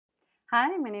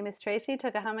Hi, my name is Tracey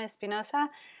Tokuhama-Espinosa,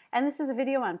 and this is a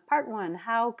video on Part 1,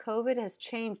 how COVID has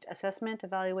changed assessment,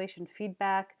 evaluation,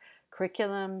 feedback,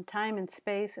 curriculum, time and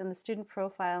space, and the student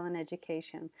profile in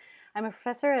education. I'm a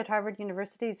professor at Harvard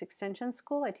University's Extension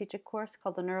School. I teach a course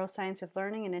called The Neuroscience of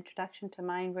Learning, an Introduction to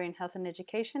Mind, Brain Health, and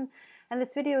Education, and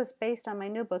this video is based on my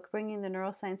new book, Bringing the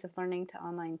Neuroscience of Learning to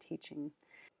Online Teaching.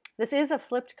 This is a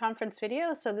flipped conference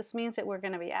video, so this means that we're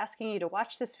going to be asking you to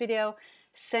watch this video,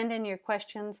 send in your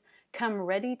questions, come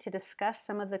ready to discuss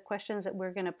some of the questions that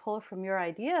we're going to pull from your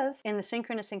ideas in the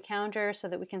synchronous encounter so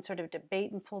that we can sort of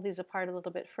debate and pull these apart a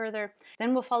little bit further.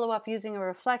 Then we'll follow up using a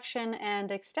reflection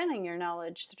and extending your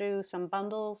knowledge through some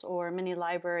bundles or mini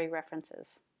library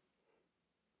references.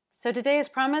 So today, as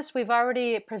promised, we've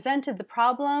already presented the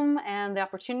problem and the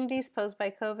opportunities posed by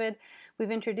COVID.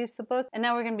 We've introduced the book, and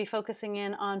now we're going to be focusing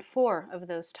in on 4 of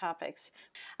those topics.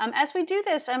 As we do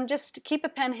this, just keep a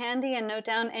pen handy and note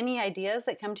down any ideas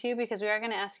that come to you, because we are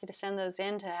going to ask you to send those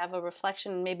in to have a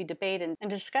reflection and maybe debate and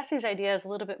discuss these ideas a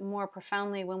little bit more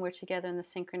profoundly when we're together in the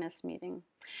synchronous meeting.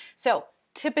 So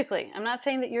typically, I'm not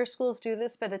saying that your schools do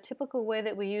this, but a typical way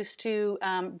that we used to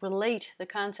relate the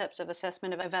concepts of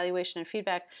assessment, of evaluation, and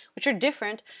feedback, which are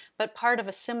different but part of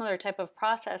a similar type of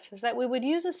process, is that we would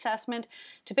use assessment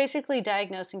to basically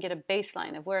diagnose and get a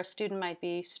baseline of where a student might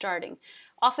be starting,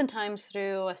 oftentimes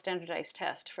through a standardized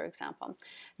test, for example.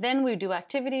 Then we do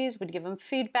activities, we'd give them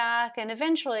feedback, and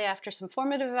eventually, after some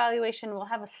formative evaluation, we'll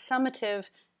have a summative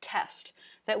test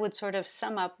that would sort of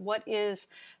sum up what is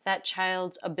that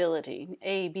child's ability.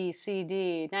 A, B, C,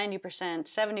 D, 90%,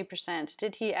 70%.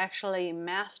 Did he actually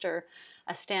master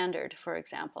a standard, for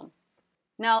example?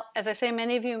 Now, as I say,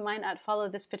 many of you might not follow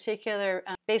this particular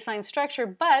baseline structure,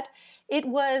 but it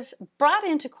was brought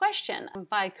into question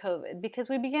by COVID because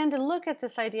we began to look at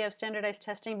this idea of standardized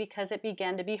testing because it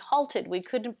began to be halted. We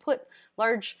couldn't put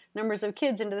large numbers of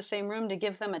kids into the same room to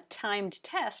give them a timed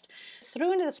test. It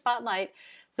threw into the spotlight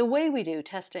the way we do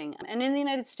testing. And in the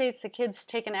United States, the kids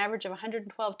take an average of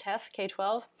 112 tests,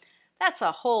 K-12. That's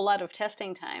a whole lot of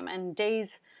testing time and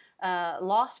days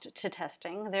lost to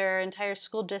testing. There are entire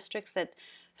school districts that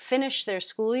finish their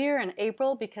school year in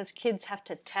April because kids have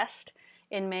to test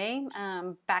in May.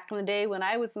 Back in the day when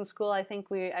I was in school, I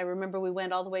remember we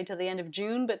went all the way to the end of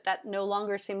June, but that no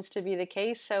longer seems to be the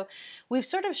case. So we've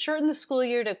sort of shortened the school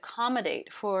year to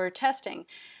accommodate for testing,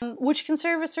 which can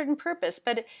serve a certain purpose,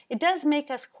 but it does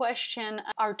make us question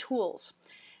our tools,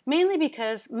 mainly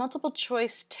because multiple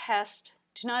choice tests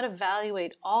do not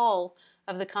evaluate all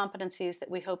of the competencies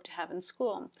that we hope to have in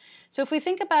school. So if we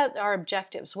think about our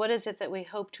objectives, what is it that we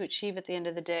hope to achieve at the end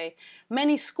of the day?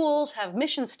 Many schools have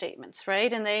mission statements,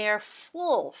 right? And they are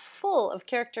full of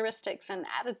characteristics and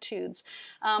attitudes.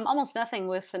 Almost nothing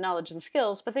with the knowledge and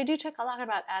skills, but they do talk a lot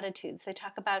about attitudes. They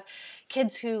talk about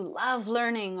kids who love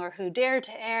learning or who dare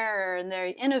to err, and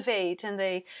they innovate and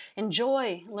they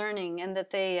enjoy learning, and that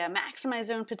they maximize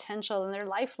their own potential, and they're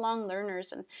lifelong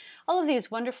learners, and all of these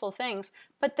wonderful things.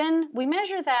 But then we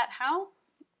measure that how?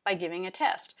 By giving a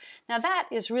test. Now that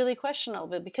is really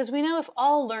questionable because we know if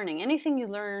all learning, anything you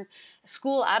learn,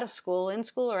 school, out of school, in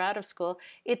school or out of school,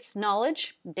 it's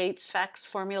knowledge, dates, facts,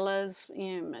 formulas,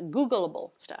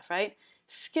 Googleable stuff, right?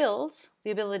 Skills,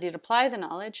 the ability to apply the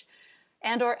knowledge,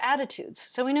 and or attitudes.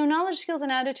 So we know knowledge, skills,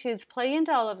 and attitudes play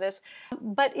into all of this,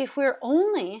 but if we're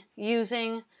only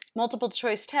using multiple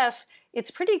choice tests, it's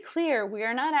pretty clear we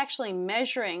are not actually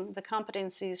measuring the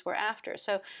competencies we're after.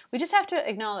 So we just have to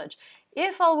acknowledge,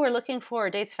 if all we're looking for are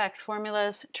dates, facts,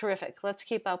 formulas, terrific, let's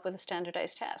keep up with a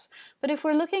standardized test. But if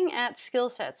we're looking at skill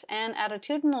sets and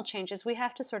attitudinal changes, we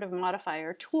have to sort of modify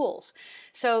our tools.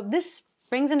 So this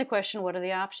brings into question, what are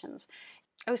the options?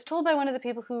 I was told by one of the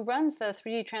people who runs the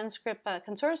 3D Transcript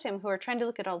Consortium, who are trying to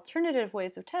look at alternative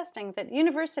ways of testing, that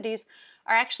universities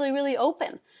are actually really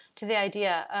open to the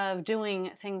idea of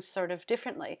doing things sort of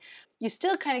differently. You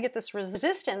still kind of get this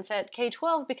resistance at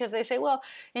K-12 because they say, well,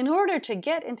 in order to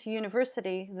get into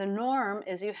university, the norm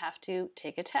is you have to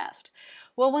take a test.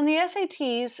 Well, when the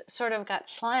SATs sort of got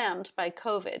slammed by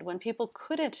COVID, when people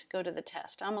couldn't go to the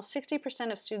test, almost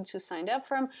 60% of students who signed up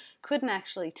for them couldn't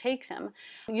actually take them,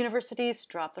 universities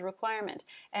dropped the requirement.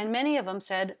 And many of them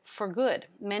said, for good.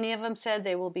 Many of them said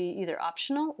they will be either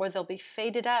optional or they'll be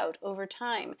faded out over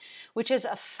time, which is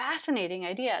a fascinating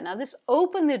idea. Now, this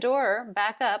opened the door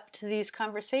back up to these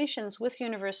conversations with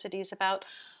universities about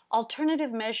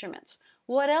alternative measurements.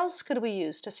 what else could we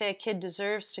use to say a kid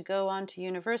deserves to go on to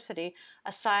university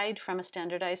aside from a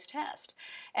standardized test?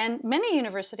 And many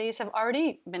universities have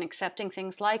already been accepting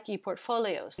things like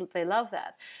e-portfolios. They love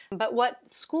that. But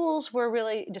what schools were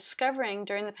really discovering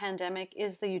during the pandemic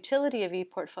is the utility of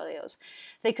e-portfolios.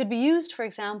 They could be used, for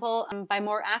example, by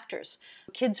more actors.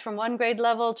 Kids from one grade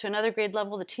level to another grade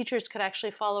level, the teachers could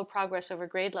actually follow progress over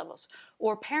grade levels.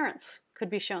 Or parents could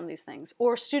be shown these things,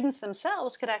 or students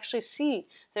themselves could actually see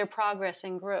their progress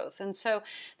and growth. And so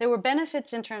there were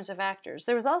benefits in terms of actors.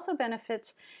 There was also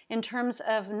benefits in terms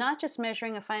of not just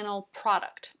measuring a final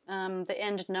product, the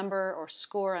end number or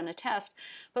score on a test,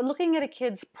 but looking at a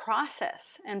kid's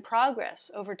process and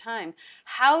progress over time.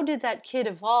 How did that kid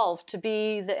evolve to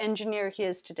be the engineer he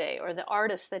is today, or the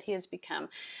artist that he has become?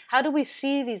 How do we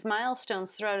see these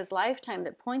milestones throughout his lifetime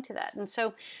that point to that? And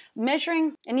so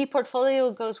measuring an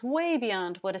e-portfolio goes way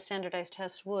beyond what a standardized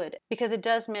test would, because it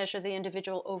does measure the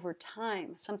individual over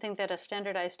time, something that a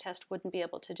standardized test wouldn't be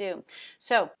able to do.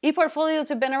 So e-portfolios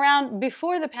have been around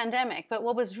before the pandemic, but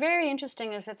what was very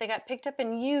interesting is that they got picked up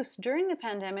in use during the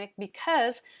pandemic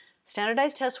because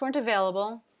standardized tests weren't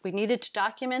available. We needed to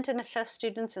document and assess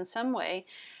students in some way.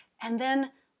 And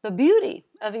then the beauty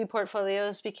of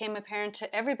e-portfolios became apparent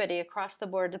to everybody across the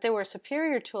board, that they were a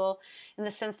superior tool in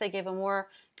the sense they gave a more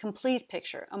complete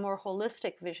picture, a more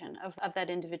holistic vision of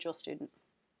that individual student.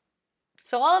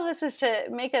 So all of this is to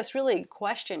make us really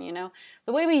question,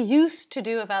 the way we used to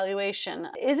do evaluation.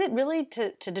 Is it really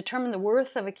to determine the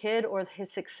worth of a kid or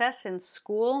his success in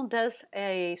school? Does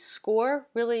a score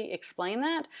really explain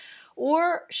that?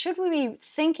 Or should we be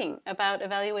thinking about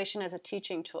evaluation as a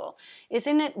teaching tool?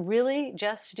 Isn't it really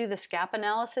just to do this gap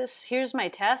analysis? Here's my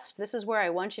test. This is where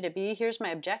I want you to be. Here's my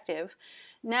objective.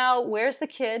 Now, where's the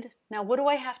kid? Now, what do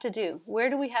I have to do? Where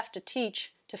do we have to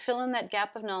teach to fill in that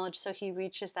gap of knowledge so he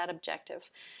reaches that objective?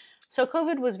 So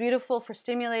COVID was beautiful for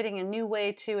stimulating a new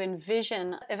way to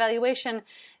envision evaluation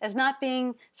as not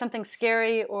being something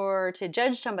scary or to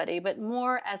judge somebody, but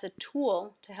more as a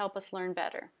tool to help us learn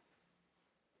better.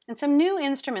 And some new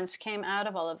instruments came out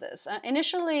of all of this.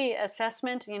 Initially,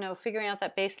 assessment, figuring out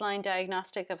that baseline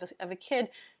diagnostic of a kid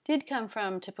did come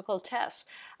from typical tests.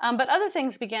 But other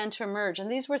things began to emerge, and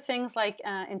these were things like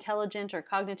intelligent or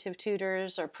cognitive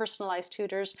tutors or personalized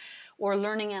tutors or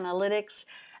learning analytics.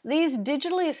 These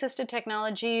digitally assisted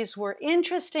technologies were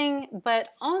interesting, but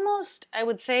almost, I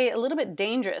would say, a little bit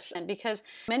dangerous, and because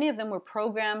many of them were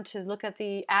programmed to look at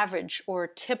the average or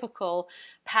typical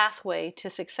pathway to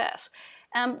success.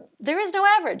 There is no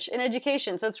average in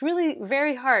education, so it's really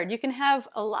very hard. You can have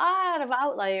a lot of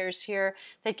outliers here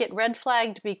that get red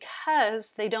flagged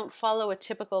because they don't follow a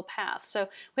typical path. So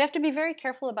we have to be very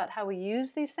careful about how we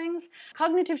use these things.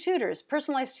 Cognitive tutors,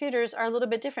 personalized tutors, are a little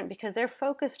bit different because they're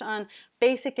focused on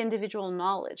basic individual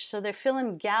knowledge. So they fill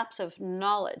in gaps of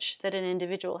knowledge that an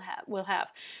individual will have.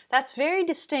 That's very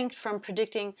distinct from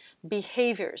predicting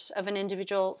behaviors of an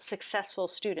individual successful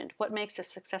student. What makes a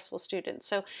successful student?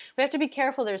 So we have to be careful.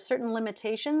 There are certain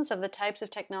limitations of the types of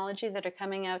technology that are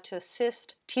coming out to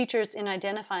assist teachers in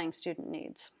identifying student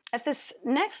needs. At this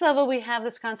next level, we have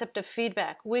this concept of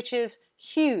feedback, which is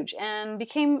huge and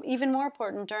became even more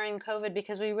important during COVID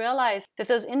because we realized that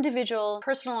those individual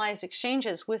personalized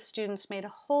exchanges with students made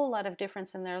a whole lot of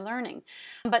difference in their learning.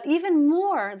 But even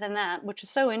more than that, which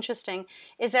is so interesting,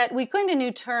 is that we coined a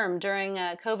new term during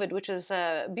COVID, which was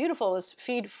beautiful, was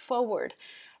feed forward.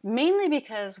 Mainly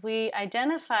because we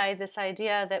identified this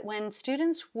idea that when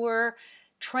students were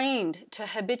trained to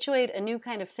habituate a new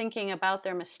kind of thinking about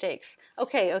their mistakes,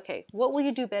 okay, what will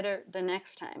you do better the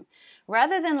next time?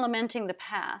 Rather than lamenting the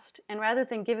past, and rather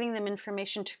than giving them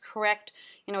information to correct,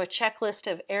 a checklist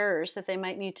of errors that they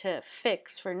might need to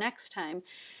fix for next time,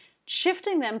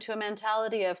 shifting them to a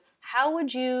mentality of how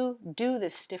would you do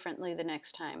this differently the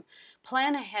next time?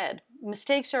 Plan ahead.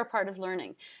 Mistakes are a part of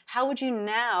learning. How would you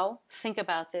now think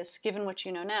about this given what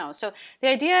you know now? So the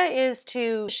idea is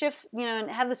to shift,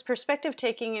 and have this perspective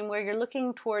taking in where you're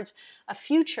looking towards a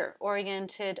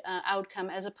future-oriented outcome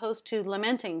as opposed to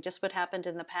lamenting just what happened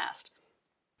in the past.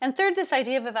 And third, this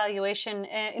idea of evaluation,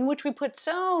 in which we put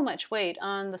so much weight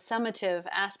on the summative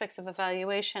aspects of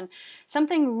evaluation.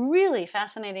 Something really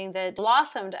fascinating that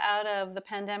blossomed out of the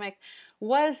pandemic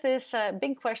was this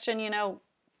big question,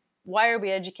 why are we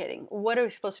educating? What are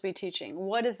we supposed to be teaching?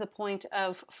 What is the point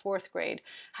of fourth grade?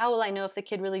 How will I know if the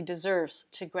kid really deserves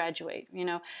to graduate?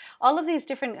 All of these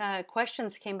different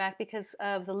questions came back because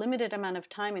of the limited amount of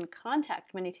time and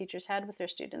contact many teachers had with their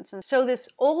students. And so this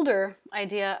older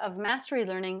idea of mastery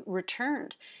learning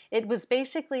returned. It was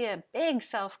basically a big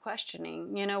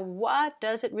self-questioning. What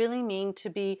does it really mean to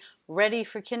be ready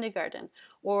for kindergarten,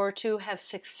 or to have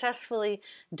successfully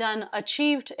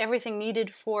achieved everything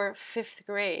needed for 5th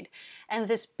grade? And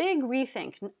this big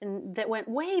rethink that went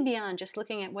way beyond just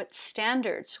looking at what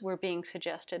standards were being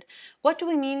suggested. What do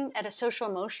we mean at a social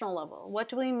emotional level? What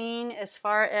do we mean as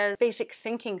far as basic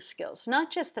thinking skills?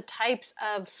 Not just the types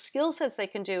of skill sets they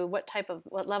can do, what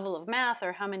level of math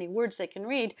or how many words they can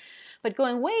read, but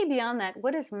going way beyond that,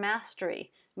 what does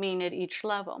mastery mean at each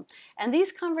level? And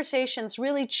these conversations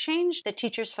really changed the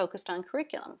teachers focused on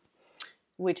curriculum,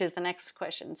 which is the next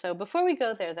question. So before we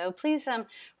go there, though, please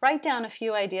write down a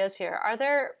few ideas here. Are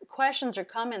there questions or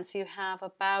comments you have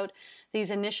about these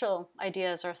initial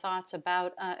ideas or thoughts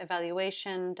about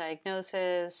evaluation,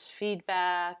 diagnosis,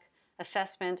 feedback,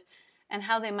 assessment, and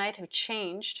how they might have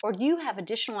changed? Or do you have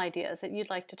additional ideas that you'd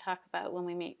like to talk about when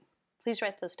we meet? Please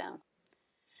write those down.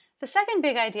 The second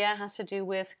big idea has to do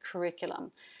with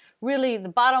curriculum. Really, the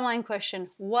bottom line question,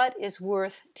 what is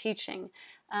worth teaching?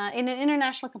 In an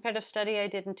international comparative study I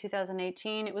did in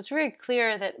 2018, it was very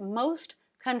clear that most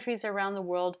countries around the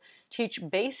world teach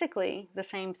basically the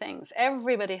same things.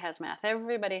 Everybody has math,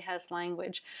 everybody has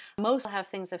language. Most have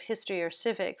things of history or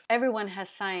civics. Everyone has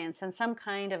science and some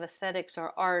kind of aesthetics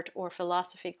or art or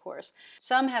philosophy course.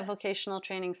 Some have vocational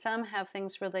training, some have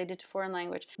things related to foreign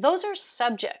language. Those are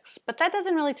subjects, but that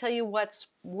doesn't really tell you what's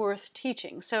worth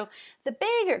teaching. So the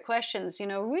bigger questions,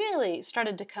 really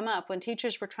started to come up when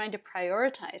teachers were trying to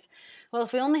prioritize. Well,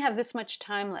 if we only have this much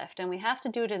time left and we have to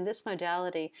do it in this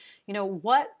modality,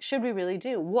 what should we really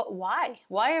do? Why?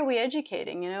 Why are we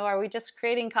educating? Are we just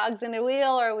creating cogs in a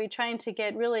wheel? Or are we trying to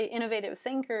get really innovative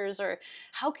thinkers? Or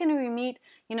how can we meet,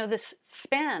 this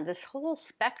span, this whole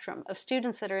spectrum of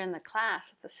students that are in the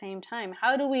class at the same time?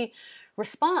 How do we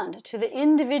respond to the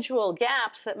individual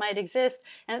gaps that might exist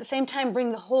and at the same time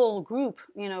bring the whole group,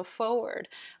 forward?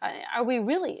 Are we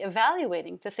really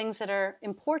evaluating the things that are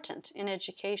important in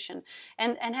education?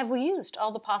 And have we used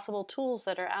all the possible tools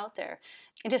that are out there?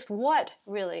 And just what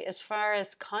really, as far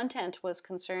as content was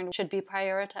concerned, should be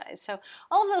prioritized? So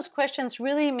all of those questions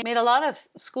really made a lot of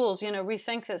schools,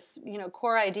 rethink this,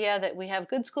 core idea that we have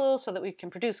good schools so that we can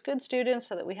produce good students,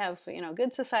 so that we have,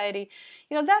 good society.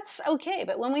 That's okay.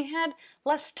 But when we had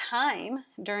less time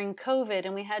during COVID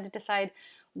and we had to decide,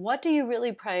 what do you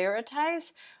really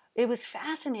prioritize? It was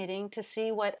fascinating to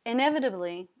see what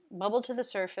inevitably bubbled to the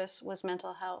surface was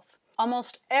mental health.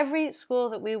 Almost every school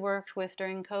that we worked with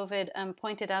during COVID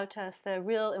pointed out to us the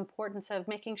real importance of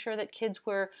making sure that kids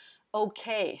were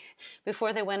okay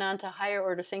before they went on to higher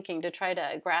order thinking to try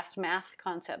to grasp math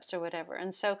concepts or whatever.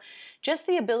 And so just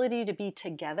the ability to be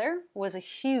together was a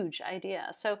huge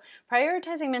idea. So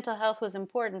prioritizing mental health was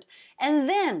important. And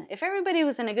then if everybody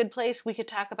was in a good place, we could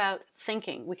talk about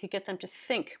thinking. We could get them to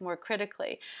think more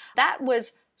critically. That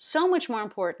was so much more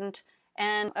important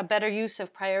and a better use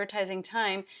of prioritizing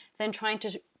time than trying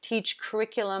to teach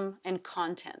curriculum and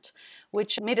content,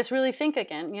 which made us really think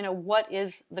again, what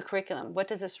is the curriculum? What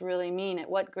does this really mean? At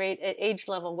what grade, at age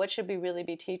level, what should we really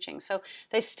be teaching? So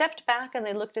they stepped back and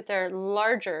they looked at their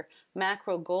larger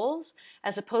macro goals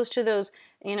as opposed to those,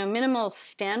 minimal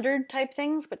standard type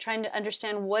things, but trying to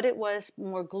understand what it was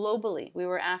more globally we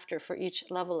were after for each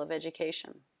level of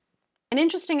education. And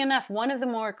interesting enough, one of the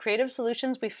more creative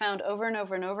solutions we found over and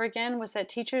over and over again was that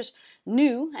teachers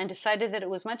knew and decided that it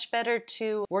was much better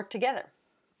to work together.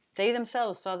 They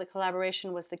themselves saw that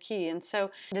collaboration was the key. And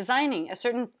so designing a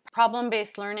certain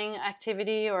problem-based learning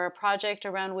activity or a project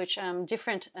around which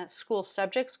different school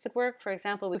subjects could work. For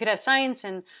example, we could have science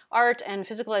and art and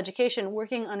physical education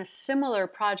working on a similar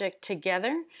project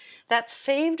together. That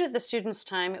saved the students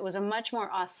time. It was a much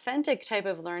more authentic type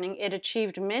of learning. It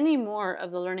achieved many more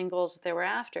of the learning goals that they were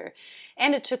after.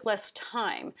 And it took less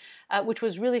time, which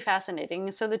was really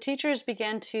fascinating. So the teachers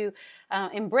began to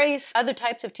embrace other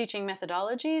types of teaching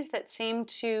methodologies that seemed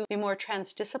to be more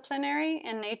transdisciplinary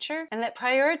in nature and that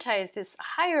prioritize this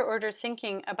higher order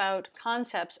thinking about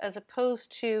concepts as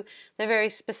opposed to the very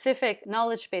specific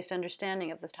knowledge-based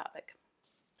understanding of the topic.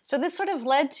 So this sort of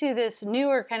led to this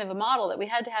newer kind of a model that we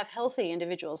had to have healthy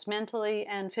individuals mentally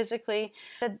and physically,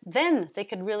 that then they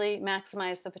could really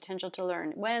maximize the potential to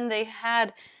learn. When they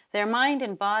had their mind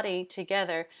and body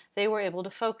together, they were able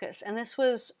to focus. And this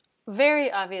was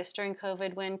very obvious during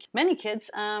COVID when many kids,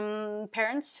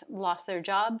 parents lost their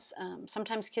jobs.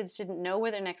 Sometimes kids didn't know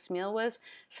where their next meal was.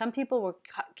 Some people were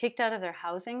kicked out of their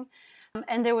housing.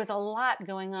 And there was a lot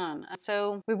going on.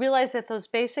 So we realized that those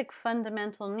basic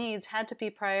fundamental needs had to be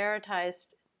prioritized,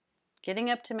 getting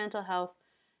up to mental health,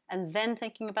 and then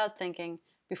thinking about thinking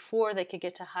before they could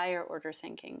get to higher order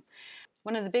thinking.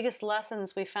 One of the biggest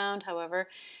lessons we found, however,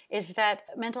 is that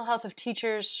mental health of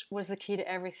teachers was the key to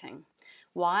everything.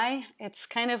 Why? It's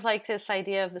kind of like this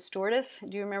idea of the stewardess.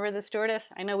 Do you remember the stewardess?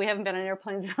 I know we haven't been on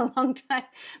airplanes in a long time,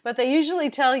 but they usually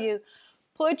tell you,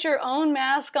 put your own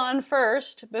mask on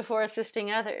first before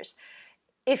assisting others.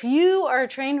 If you are a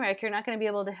train wreck, you're not going to be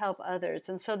able to help others.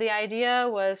 And so the idea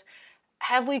was,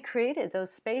 have we created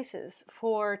those spaces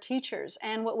for teachers?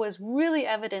 And what was really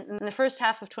evident in the first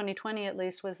half of 2020, at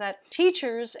least, was that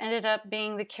teachers ended up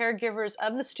being the caregivers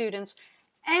of the students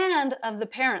and of the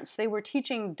parents. They were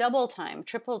teaching double time,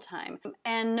 triple time,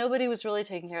 and nobody was really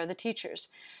taking care of the teachers.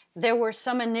 There were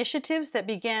some initiatives that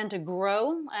began to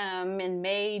grow in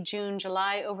May, June,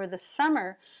 July, over the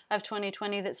summer of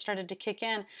 2020 that started to kick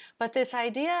in. But this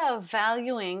idea of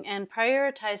valuing and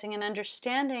prioritizing and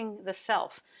understanding the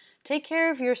self, take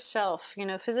care of yourself,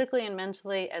 physically and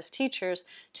mentally as teachers,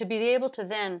 to be able to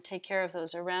then take care of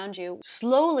those around you,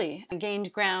 slowly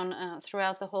gained ground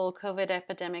throughout the whole COVID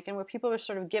epidemic, and where people were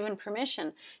sort of given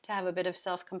permission to have a bit of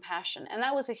self-compassion. And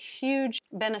that was a huge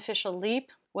beneficial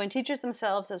leap when teachers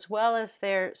themselves, as well as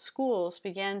their schools,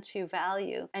 began to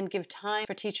value and give time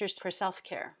for teachers for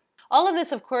self-care. All of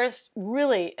this, of course,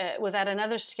 really was at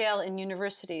another scale in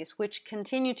universities, which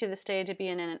continue to this day to be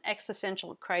in an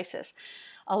existential crisis.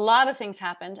 A lot of things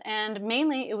happened, and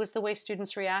mainly it was the way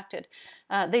students reacted.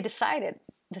 They decided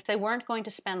that they weren't going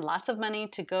to spend lots of money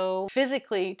to go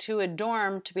physically to a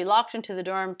dorm, to be locked into the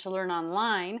dorm to learn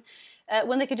online,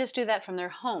 when they could just do that from their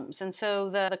homes. And so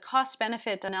the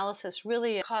cost-benefit analysis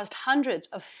really caused hundreds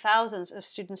of thousands of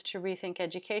students to rethink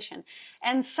education.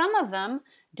 And some of them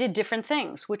did different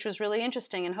things, which was really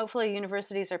interesting, and hopefully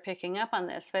universities are picking up on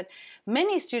this. But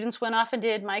many students went off and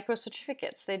did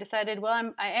micro-certificates. They decided,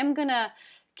 well, I am going to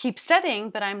keep studying,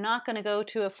 but I'm not going to go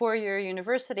to a four-year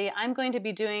university. I'm going to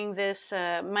be doing this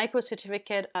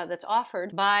micro-certificate that's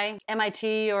offered by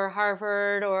MIT or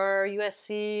Harvard or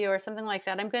USC or something like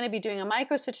that. I'm going to be doing a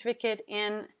micro-certificate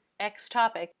in X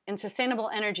topic, in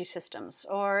sustainable energy systems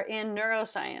or in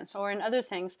neuroscience or in other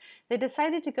things. They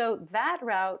decided to go that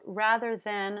route rather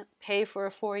than pay for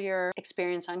a four-year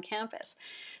experience on campus.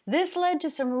 This led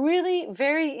to some really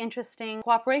very interesting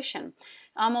cooperation,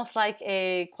 almost like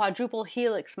a quadruple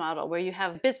helix model, where you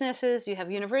have businesses, you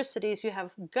have universities, you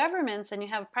have governments, and you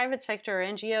have private sector or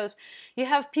NGOs. You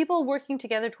have people working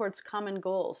together towards common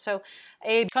goals. So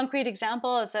a concrete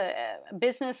example is a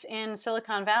business in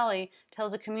Silicon Valley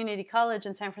tells a community college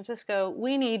in San Francisco,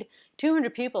 we need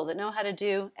 200 people that know how to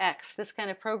do X, this kind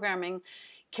of programming.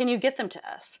 Can you get them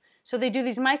to us? So they do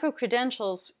these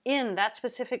micro-credentials in that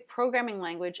specific programming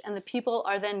language, and the people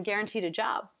are then guaranteed a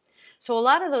job. So a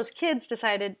lot of those kids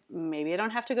decided, maybe I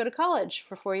don't have to go to college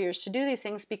for 4 years to do these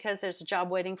things because there's a job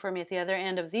waiting for me at the other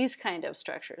end of these kind of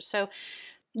structures. So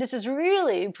this is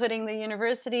really putting the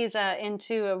universities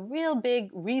into a real big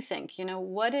rethink.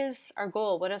 What is our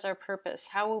goal? What is our purpose?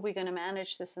 How are we going to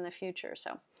manage this in the future?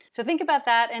 So think about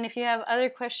that. And if you have other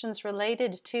questions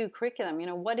related to curriculum,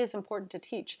 what is important to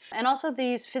teach? And also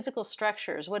these physical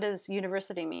structures. What does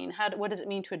university mean? What does it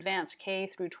mean to advance K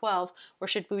through 12? Or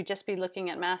should we just be looking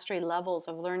at mastery levels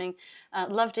of learning?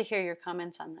 Love to hear your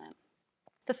comments on that.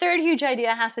 The third huge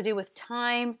idea has to do with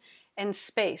time and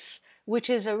space, which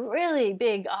is a really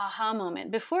big aha moment.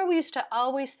 Before, we used to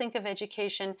always think of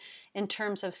education in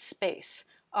terms of space,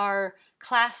 our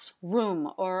classroom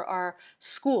or our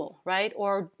school, right?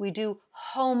 Or we do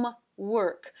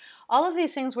homework. All of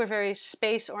these things were very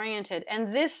space-oriented,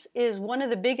 and this is one of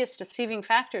the biggest deceiving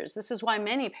factors. This is why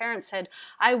many parents said,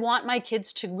 I want my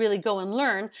kids to really go and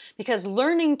learn, because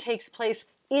learning takes place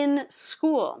in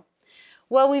school.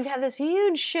 Well, we've had this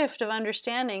huge shift of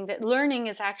understanding that learning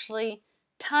is actually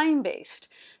time-based.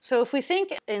 So if we think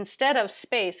instead of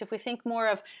space, if we think more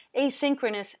of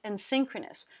asynchronous and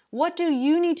synchronous, what do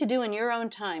you need to do in your own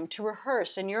time to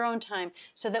rehearse in your own time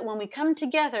so that when we come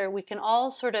together, we can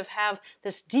all sort of have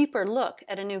this deeper look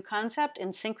at a new concept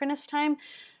in synchronous time?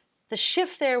 The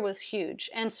shift there was huge.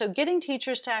 And so getting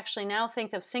teachers to actually now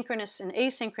think of synchronous and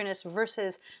asynchronous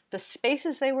versus the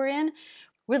spaces they were in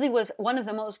really was one of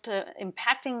the most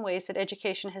impacting ways that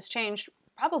education has changed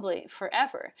probably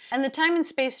forever. And the time and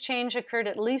space change occurred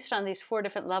at least on these 4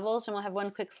 different levels, and we'll have one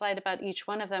quick slide about each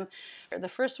one of them. The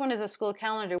first one is a school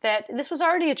calendar. This was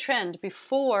already a trend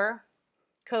before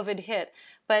COVID hit,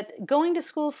 but going to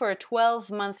school for a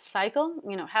 12-month cycle,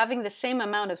 having the same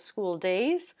amount of school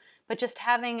days, but just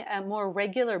having more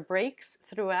regular breaks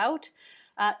throughout,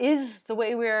 is the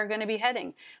way we are going to be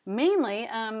heading. Mainly,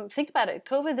 think about it,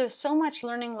 COVID, there's so much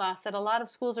learning loss that a lot of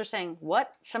schools are saying,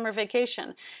 what? Summer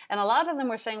vacation. And a lot of them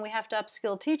were saying we have to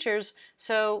upskill teachers,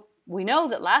 so we know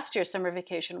that last year's summer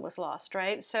vacation was lost,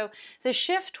 right? So the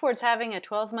shift towards having a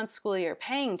 12-month school year,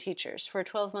 paying teachers for a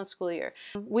 12-month school year,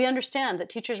 we understand that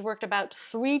teachers worked about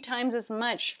 3 times as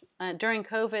much during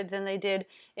COVID than they did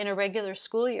in a regular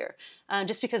school year.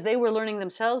 Just because they were learning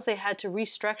themselves, they had to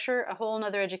restructure a whole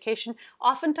nother education.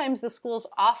 Oftentimes the schools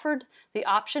offered the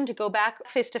option to go back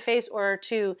face-to-face or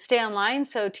to stay online.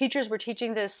 So teachers were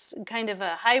teaching this kind of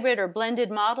a hybrid or blended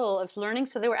model of learning.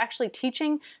 So they were actually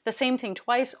teaching the same thing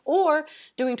twice or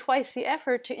doing twice the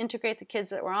effort to integrate the kids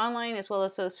that were online as well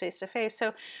as those face-to-face.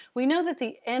 So we know that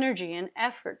the energy and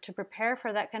effort to prepare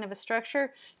for that kind of a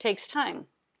structure takes time,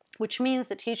 which means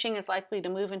that teaching is likely to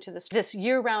move into this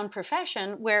year-round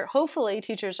profession where hopefully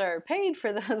teachers are paid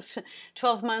for those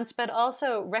 12 months, but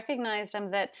also recognized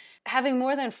that having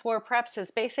more than 4 preps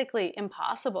is basically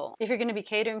impossible if you're going to be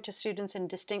catering to students in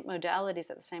distinct modalities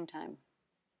at the same time.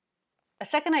 A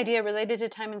second idea related to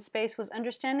time and space was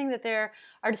understanding that there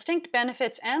are distinct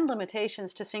benefits and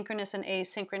limitations to synchronous and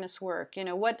asynchronous work. You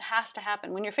know, what has to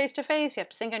happen? When you're face-to-face, you have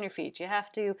to think on your feet. You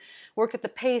have to work at the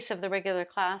pace of the regular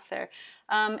class there.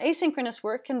 Asynchronous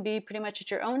work can be pretty much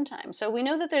at your own time. So we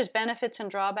know that there's benefits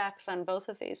and drawbacks on both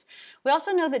of these. We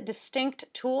also know that distinct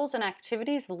tools and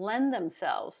activities lend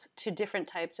themselves to different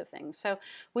types of things. So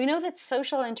we know that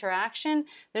social interaction,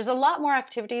 there's a lot more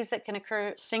activities that can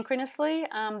occur synchronously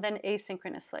than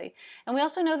asynchronously. And we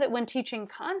also know that when teaching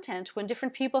content, when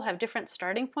different people have different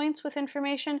starting points with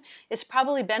information, it's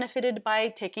probably benefited by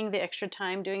taking the extra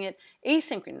time doing it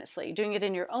asynchronously, doing it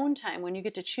in your own time when you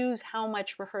get to choose how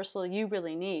much rehearsal you really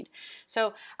need.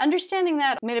 So understanding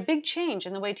that made a big change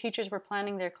in the way teachers were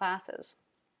planning their classes.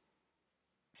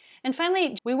 And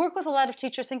finally, we work with a lot of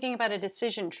teachers thinking about a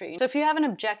decision tree. So if you have an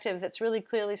objective that's really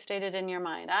clearly stated in your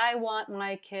mind, I want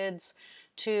my kids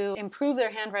to improve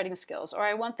their handwriting skills, or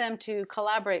I want them to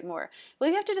collaborate more. Well,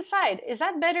 you have to decide, is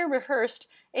that better rehearsed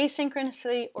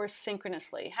asynchronously or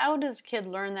synchronously? How does a kid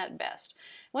learn that best?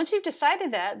 Once you've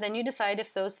decided that, then you decide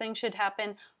if those things should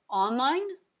happen online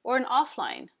or in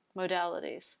offline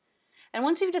modalities. And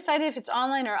once you've decided if it's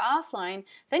online or offline,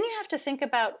 then you have to think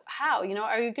about how. You know,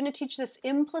 are you going to teach this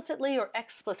implicitly or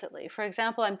explicitly? For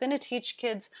example, I'm going to teach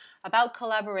kids about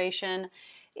collaboration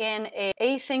in an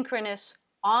asynchronous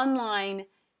online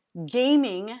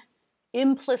gaming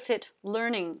implicit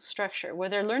learning structure where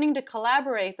they're learning to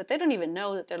collaborate, but they don't even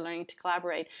know that they're learning to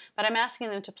collaborate. But I'm asking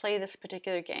them to play this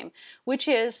particular game, which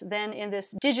is then in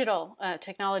this digital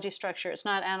technology structure. It's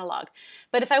not analog.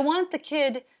 But if I want the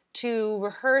kid to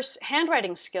rehearse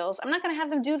handwriting skills, I'm not going to have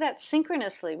them do that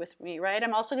synchronously with me, right?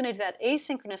 I'm also going to do that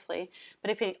asynchronously, but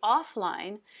it can be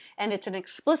offline, and it's an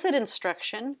explicit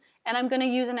instruction, and I'm going to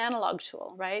use an analog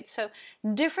tool, right? So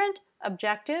different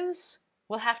objectives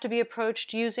will have to be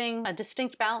approached using a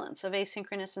distinct balance of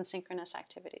asynchronous and synchronous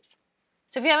activities.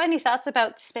 So if you have any thoughts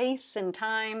about space and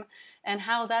time and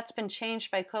how that's been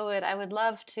changed by COVID, I would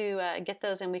love to get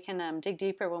those, and we can dig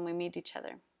deeper when we meet each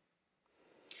other.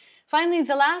 Finally,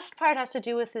 the last part has to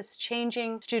do with this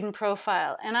changing student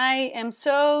profile. And I am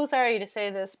so sorry to say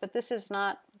this, but this is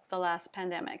not the last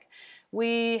pandemic.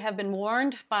 We have been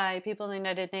warned by people in the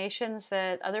United Nations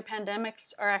that other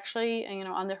pandemics are actually,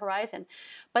 on the horizon.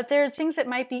 But there's things that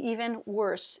might be even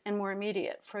worse and more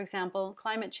immediate. For example,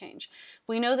 climate change.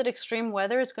 We know that extreme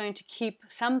weather is going to keep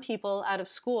some people out of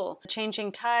school.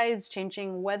 Changing tides,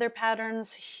 changing weather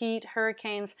patterns, heat,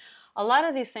 hurricanes. A lot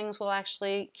of these things will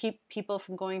actually keep people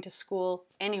from going to school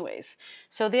anyways.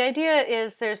 So the idea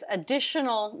is there's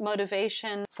additional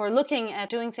motivation for looking at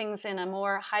doing things in a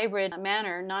more hybrid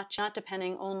manner, not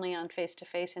depending only on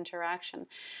face-to-face interaction.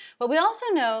 But we also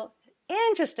know,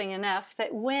 interesting enough,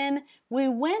 that when we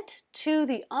went to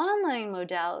the online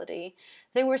modality,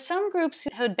 there were some groups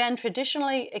who had been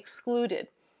traditionally excluded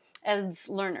as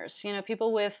learners. You know,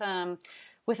 people with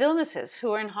illnesses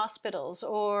who are in hospitals,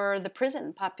 or the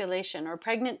prison population, or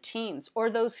pregnant teens, or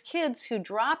those kids who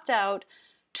dropped out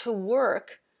to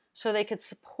work so they could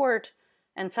support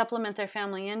and supplement their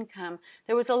family income.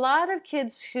 There was a lot of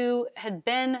kids who had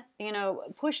been,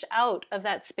 pushed out of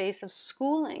that space of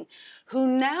schooling,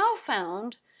 who now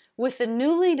found with the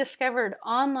newly discovered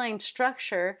online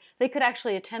structure, they could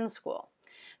actually attend school.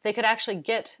 They could actually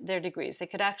get their degrees. They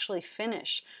could actually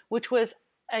finish, which was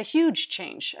a huge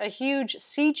change, a huge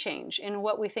sea change in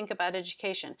what we think about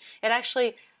education. It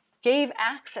actually gave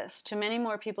access to many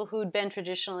more people who'd been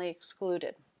traditionally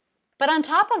excluded. But on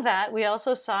top of that, we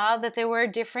also saw that there were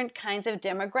different kinds of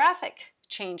demographic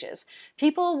changes.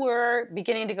 People were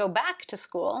beginning to go back to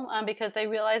school because they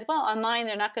realized, well, online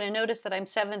they're not going to notice that I'm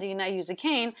 70 and I use a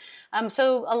cane.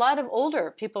 So a lot of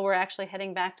older people were actually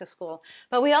heading back to school.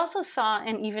 But we also saw,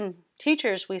 and even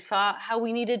teachers, we saw how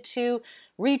we needed to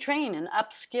retrain and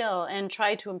upskill and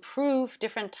try to improve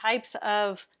different types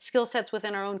of skill sets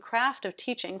within our own craft of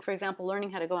teaching, for example, learning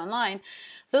how to go online,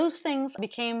 those things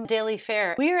became daily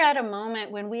fare. We are at a moment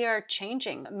when we are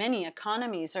changing. Many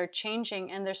economies are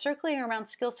changing, and they're circling around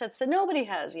skill sets that nobody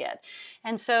has yet.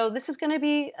 And so this is going to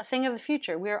be a thing of the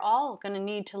future. We're all going to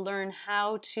need to learn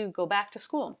how to go back to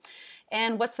school.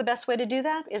 And what's the best way to do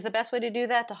that? Is the best way to do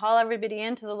that to haul everybody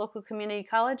into the local community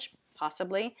college?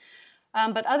 Possibly.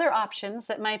 But other options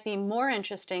that might be more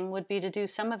interesting would be to do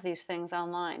some of these things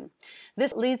online.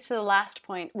 This leads to the last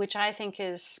point, which I think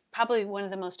is probably one of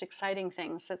the most exciting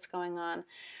things that's going on.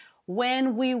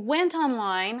 When we went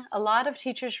online, a lot of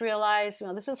teachers realized, you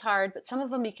know, this is hard, but some of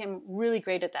them became really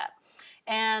great at that.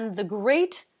 And the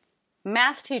great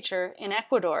math teacher in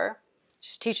Ecuador,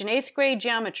 she's teaching 8th grade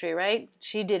geometry, right?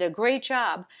 She did a great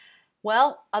job.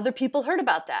 Well, other people heard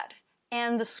about that.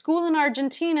 And the school in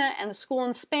Argentina and the school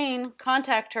in Spain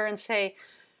contact her and say,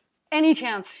 any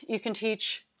chance you can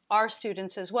teach our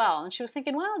students as well? And she was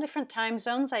thinking, well, different time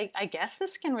zones, I guess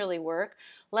this can really work.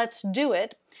 Let's do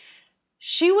it.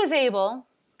 She was able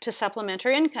to supplement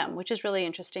her income, which is really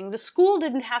interesting. The school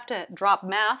didn't have to drop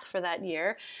math for that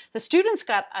year. The students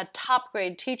got a top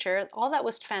grade teacher. All that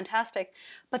was fantastic.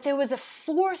 But there was a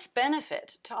fourth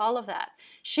benefit to all of that.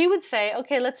 She would say,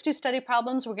 okay, let's do study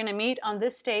problems. We're going to meet on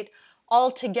this date all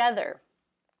together.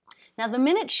 Now, the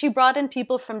minute she brought in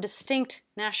people from distinct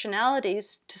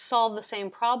nationalities to solve the same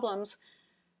problems,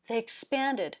 they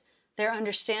expanded their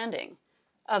understanding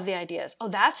of the ideas. Oh,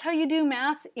 that's how you do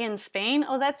math in Spain?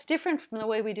 Oh, that's different from the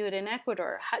way we do it in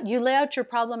Ecuador. You lay out your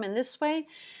problem in this way.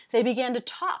 They began to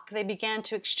talk. They began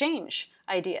to exchange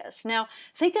ideas. Now,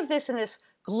 think of this in this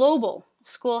global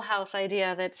schoolhouse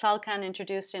idea that Salkan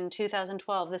introduced in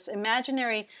 2012, this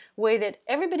imaginary way that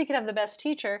everybody could have the best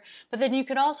teacher, but then you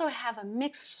could also have a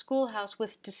mixed schoolhouse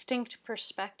with distinct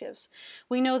perspectives.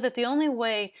 We know that the only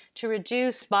way to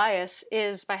reduce bias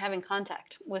is by having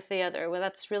contact with the other. Well,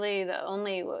 that's really the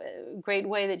only great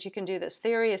way that you can do this.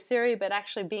 Theory is theory, but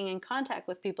actually being in contact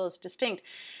with people is distinct.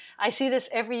 I see this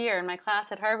every year in my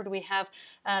class at Harvard. We have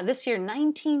this year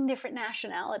 19 different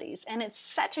nationalities, and it's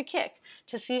such a kick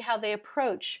to see how they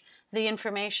approach the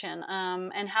information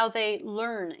and how they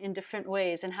learn in different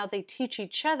ways and how they teach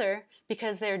each other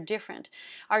because they're different.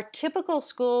 Our typical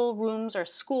school rooms or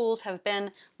schools have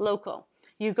been local.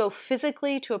 You go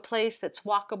physically to a place that's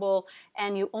walkable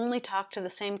and you only talk to the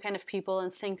same kind of people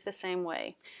and think the same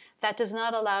way. That does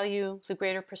not allow you the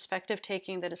greater perspective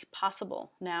taking that is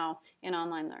possible now in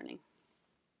online learning.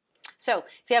 So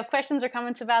if you have questions or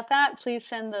comments about that, please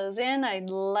send those in.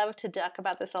 I'd love to talk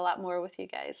about this a lot more with you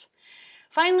guys.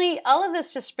 Finally, all of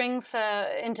this just brings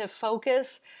into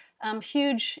focus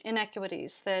huge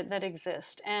inequities that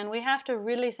exist, and we have to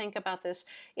really think about this.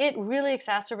 It really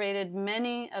exacerbated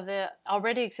many of the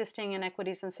already existing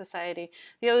inequities in society.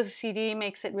 The OECD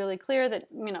makes it really clear that,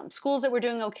 you know, schools that were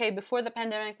doing okay before the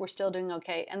pandemic were still doing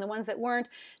okay, and the ones that weren't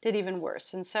did even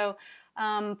worse. And so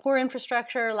poor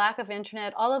infrastructure, lack of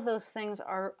internet, all of those things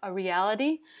are a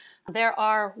reality. There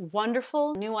are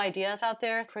wonderful new ideas out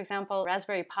there. For example,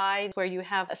 Raspberry Pi, where you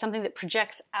have something that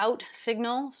projects out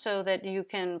signal so that you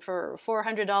can, for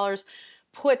 $400,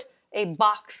 put a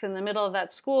box in the middle of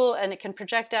that school and it can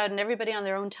project out and everybody on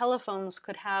their own telephones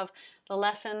could have the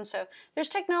lesson. So there's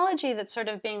technology that's sort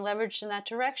of being leveraged in that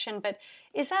direction, but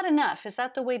is that enough? Is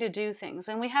that the way to do things?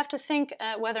 And we have to think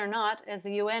whether or not, as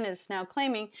the UN is now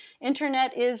claiming,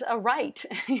 internet is a right.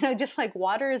 Just like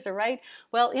water is a right.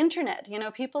 Well, internet,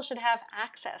 people should have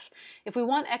access. If we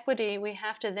want equity, we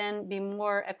have to then be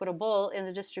more equitable in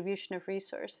the distribution of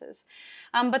resources.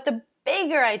 But the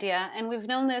bigger idea, and we've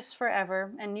known this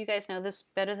forever, and you guys know this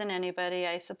better than anybody,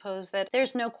 I suppose, that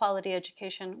there's no quality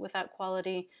education without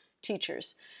quality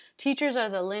teachers. Teachers are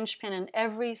the linchpin in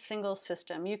every single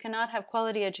system. You cannot have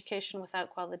quality education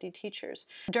without quality teachers.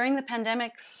 During the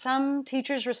pandemic, some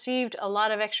teachers received a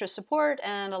lot of extra support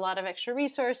and a lot of extra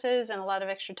resources and a lot of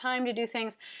extra time to do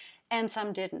things, and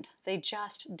some didn't. They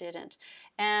just didn't.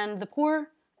 And the poor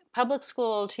public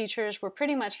school teachers were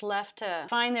pretty much left to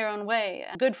find their own way.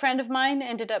 A good friend of mine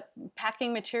ended up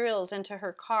packing materials into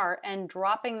her car and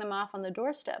dropping them off on the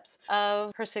doorsteps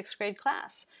of her 6th grade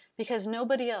class because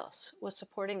nobody else was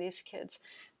supporting these kids.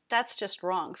 That's just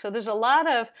wrong. So there's a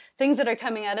lot of things that are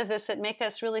coming out of this that make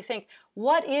us really think,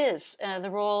 What is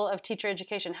the role of teacher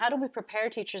education? How do we prepare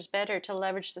teachers better to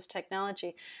leverage this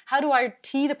technology? How do our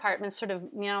T departments sort of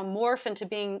morph into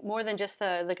being more than just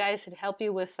the guys that help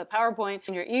you with the PowerPoint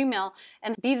and your email,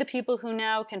 and be the people who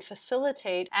now can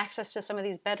facilitate access to some of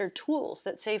these better tools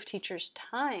that save teachers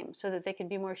time so that they can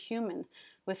be more human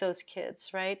with those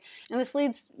kids, right? And this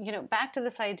leads, back to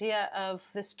this idea of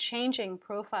this changing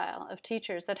profile of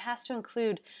teachers that has to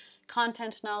include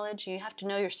content knowledge. You have to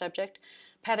know your subject.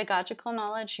 Pedagogical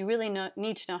knowledge, you really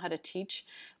need to know how to teach,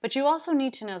 but you also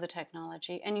need to know the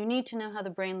technology, and you need to know how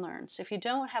the brain learns. If you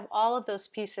don't have all of those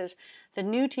pieces, the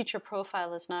new teacher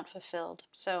profile is not fulfilled.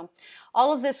 So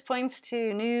all of this points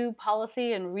to new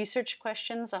policy and research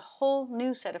questions. A whole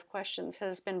new set of questions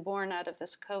has been born out of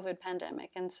this COVID pandemic,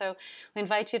 and so we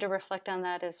invite you to reflect on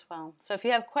that as well. So if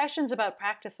you have questions about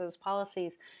practices,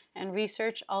 policies, and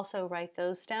research, also write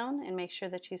those down and make sure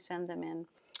that you send them in.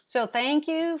 So thank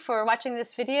you for watching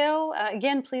this video.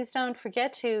 Again, please don't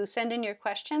forget to send in your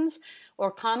questions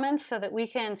or comments so that we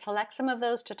can select some of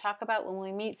those to talk about when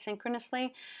we meet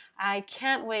synchronously. I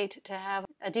can't wait to have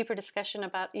a deeper discussion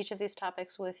about each of these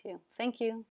topics with you. Thank you.